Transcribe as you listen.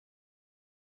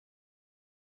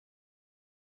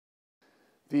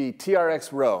The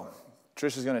TRX row.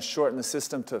 Trisha's going to shorten the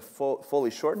system to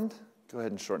fully shortened. Go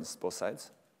ahead and shorten both sides.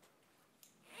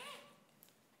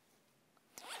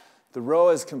 The row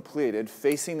is completed,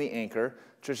 facing the anchor.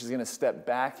 Trisha's going to step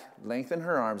back, lengthen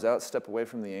her arms out, step away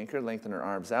from the anchor, lengthen her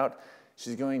arms out.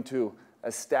 She's going to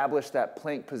establish that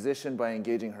plank position by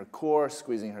engaging her core,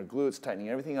 squeezing her glutes, tightening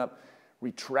everything up,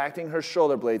 retracting her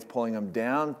shoulder blades, pulling them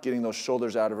down, getting those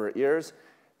shoulders out of her ears,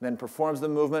 then performs the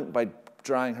movement by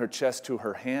drawing her chest to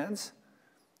her hands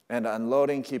and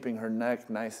unloading, keeping her neck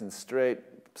nice and straight,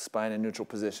 spine in neutral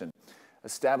position.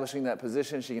 Establishing that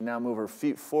position, she can now move her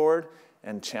feet forward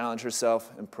and challenge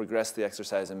herself and progress the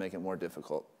exercise and make it more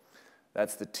difficult.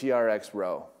 That's the TRX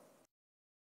row.